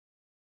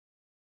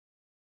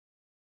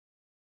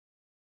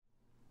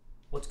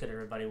What's good,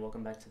 everybody?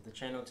 Welcome back to the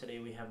channel. Today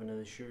we have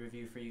another shoe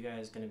review for you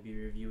guys. Going to be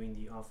reviewing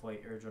the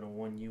Off-White Air Jordan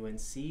 1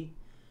 UNC.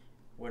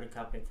 Where the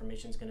copy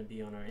information is going to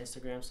be on our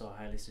Instagram, so I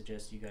highly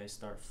suggest you guys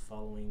start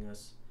following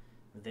us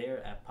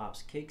there at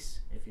Pops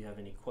Kicks. If you have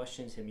any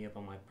questions, hit me up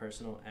on my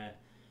personal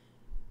at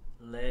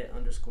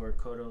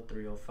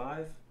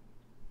le_kodo305.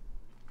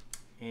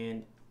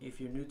 And if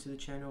you're new to the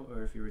channel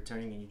or if you're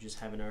returning and you just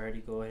haven't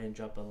already, go ahead and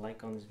drop a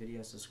like on this video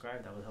and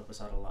subscribe. That would help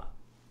us out a lot.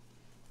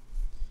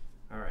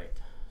 Alright,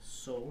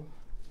 so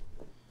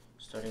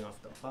starting off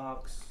the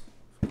box,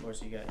 of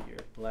course you got your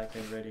black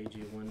and red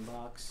AJ1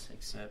 box,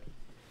 except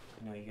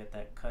you get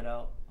that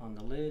cutout on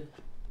the lid.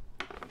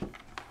 And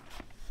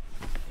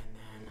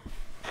then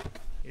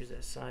here's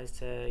that size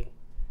tag,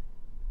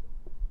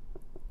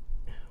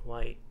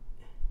 white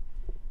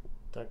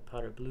dark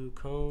powder blue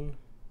cone.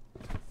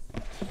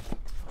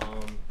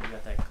 You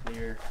got that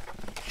clear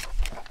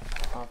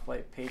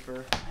off-white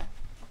paper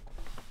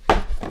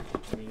on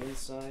the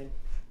inside.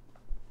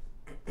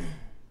 And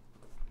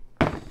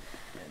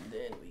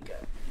then we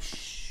got the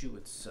shoe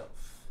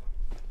itself.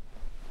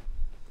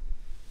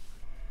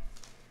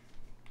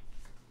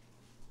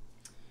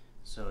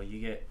 So you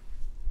get,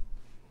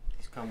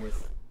 these come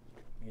with,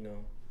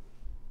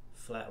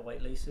 flat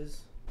white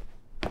laces.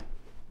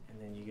 And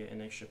then you get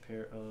an extra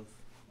pair of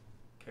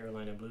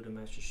Carolina blue to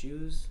match the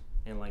shoes.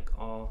 And like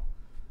all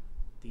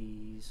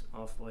these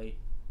off-white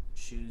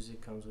shoes,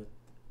 it comes with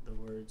the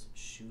words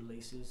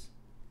shoelaces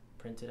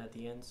printed at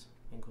the ends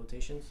in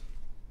quotations.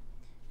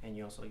 And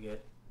you also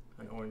get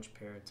an orange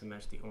pair to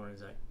match the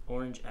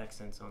orange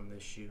accents on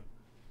this shoe,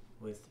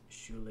 with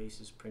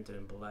shoelaces printed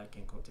in black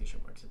and quotation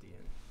marks at the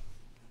end.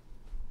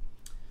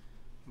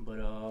 But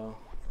of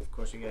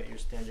course you got your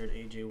standard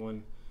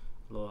AJ1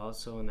 low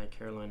also in that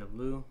Carolina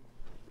blue.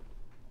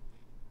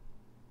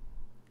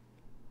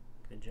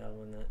 Good job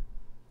on that,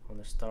 on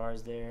the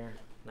stars there.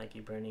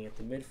 Nike branding at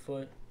the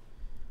midfoot.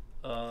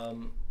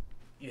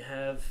 You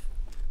have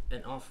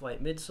an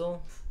off-white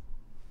midsole,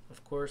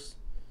 of course,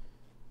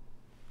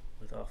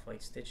 with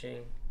off-white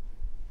stitching,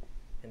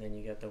 and then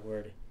you got the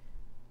word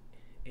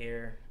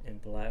Air in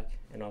black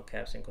in all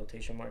caps and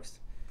quotation marks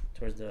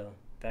towards the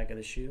back of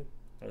the shoe,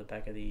 or the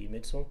back of the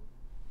midsole.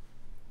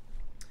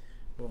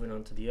 Moving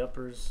on to the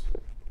uppers,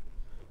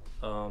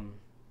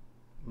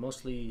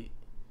 mostly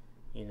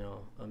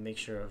a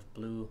mixture of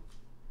blue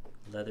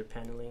leather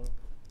paneling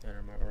that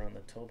are around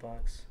the toe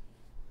box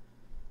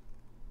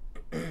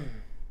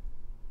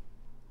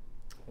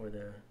where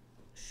the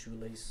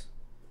shoelace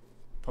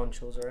punch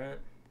holes are at.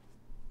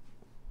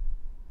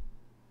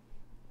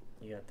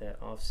 You got that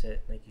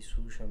offset Nike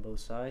swoosh on both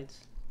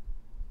sides.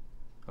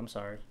 I'm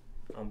sorry,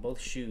 on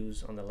both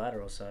shoes on the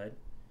lateral side.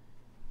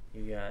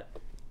 You got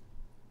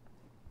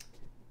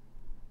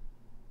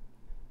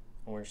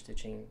orange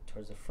stitching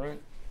towards the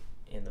front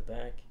and the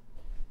back.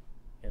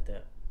 You got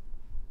that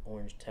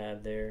orange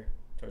tab there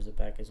towards the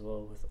back as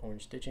well with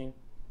orange stitching.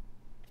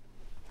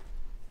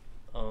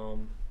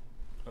 On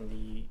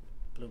the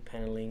blue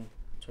paneling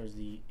towards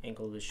the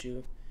ankle of the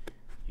shoe,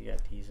 you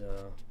got these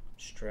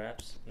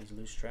straps, these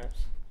loose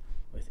straps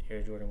with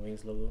Air Jordan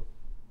Wings logo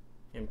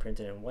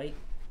imprinted in white.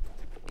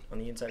 On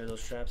the inside of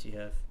those straps you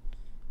have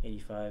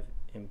 85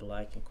 in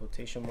black in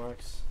quotation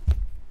marks,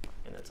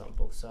 and that's on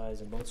both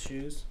sides and both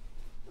shoes.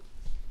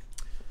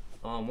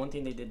 One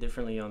thing they did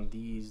differently on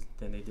these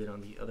than they did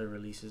on the other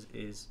releases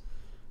is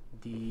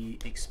the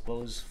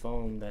exposed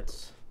foam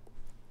that's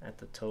at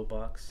the toe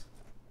box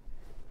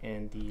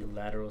and the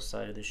lateral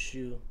side of the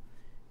shoe.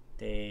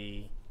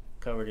 They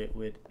covered it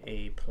with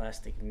a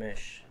plastic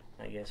mesh,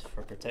 I guess,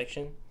 for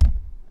protection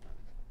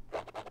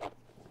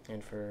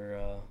and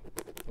for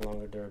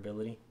longer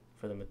durability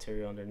for the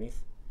material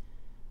underneath.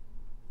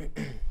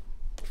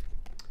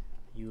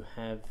 You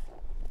have,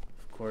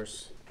 of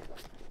course,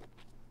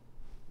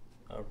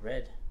 a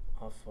red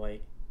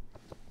off-white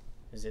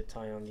zip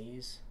tie on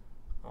these.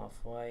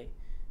 Off-white,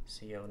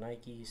 CO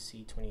Nike,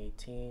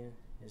 C2018,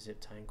 zip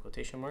tie in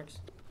quotation marks.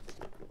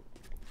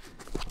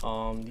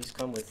 These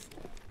come with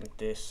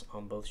this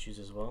on both shoes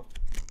as well.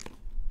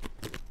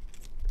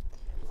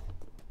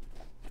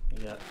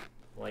 You got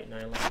white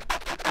nylon,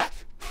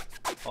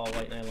 all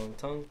white nylon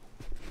tongue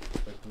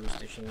with blue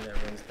stitching that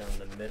runs down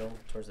the middle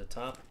towards the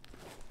top,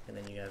 and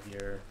then you have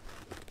your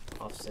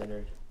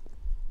off-centered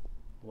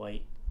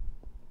white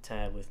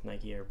tab with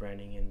Nike Air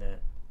branding in that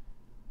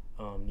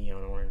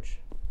neon orange.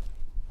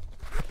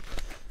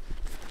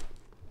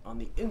 On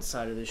the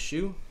inside of this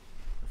shoe,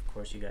 of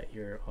course, you got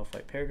your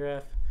off-white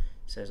paragraph.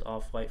 It says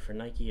off-white for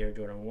Nike Air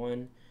Jordan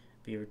 1,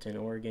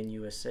 Beaverton, Oregon,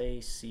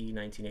 USA, C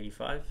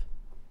 1985.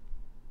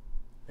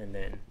 And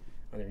then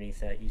underneath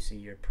that you see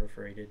your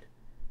perforated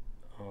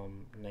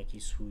Nike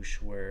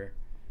swoosh where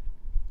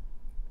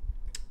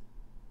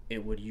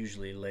it would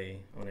usually lay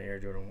on an Air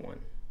Jordan 1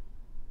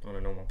 on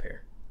a normal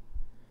pair.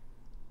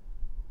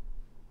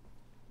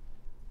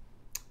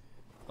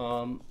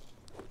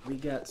 We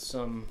got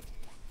some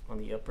on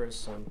the uppers,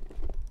 some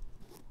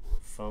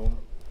foam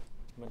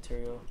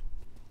material,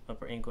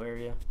 upper ankle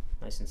area,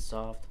 nice and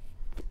soft,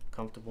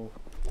 comfortable.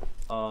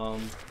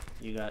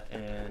 You got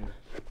an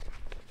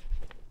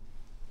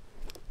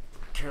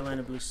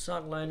Carolina blue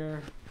sock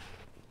liner,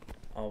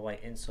 all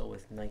white insole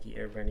with Nike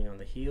air branding on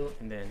the heel,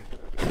 and then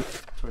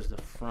towards the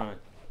front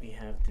we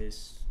have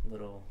this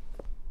little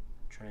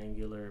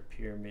triangular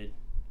pyramid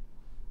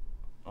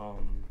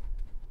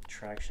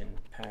traction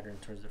pattern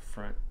towards the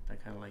front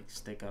that kind of like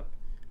stick up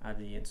out of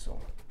the insole.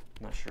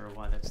 Not sure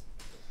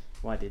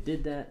why they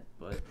did that,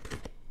 but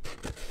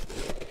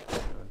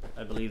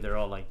I believe they're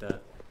all like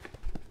that.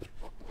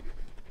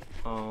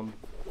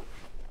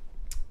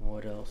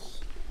 What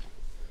else?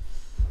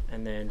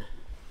 And then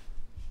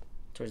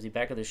towards the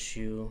back of the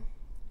shoe,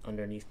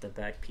 underneath the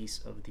back piece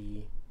of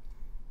the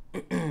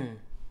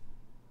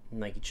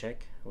Nike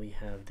check, we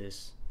have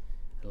this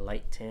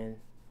light tan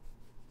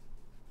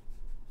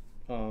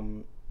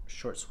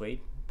short suede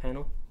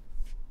panel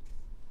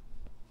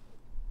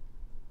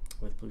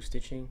with blue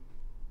stitching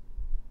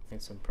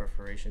and some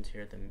perforations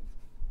here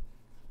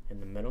in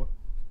the middle,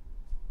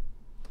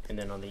 and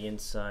then on the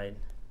inside,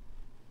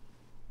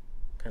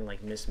 kind of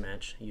like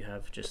mismatch, you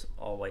have just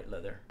all white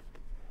leather.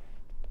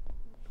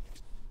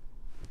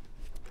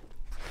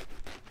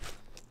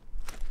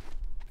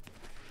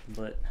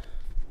 But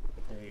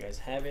there you guys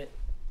have it,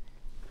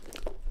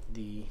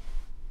 the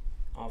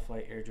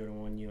Off-White Air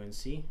Jordan 1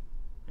 UNC.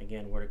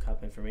 Again, word of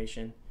cop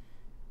information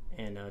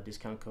and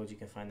discount codes, you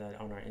can find that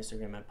on our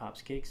Instagram at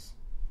Pops Kicks.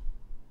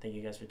 Thank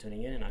you guys for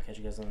tuning in, and I'll catch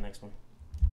you guys on the next one.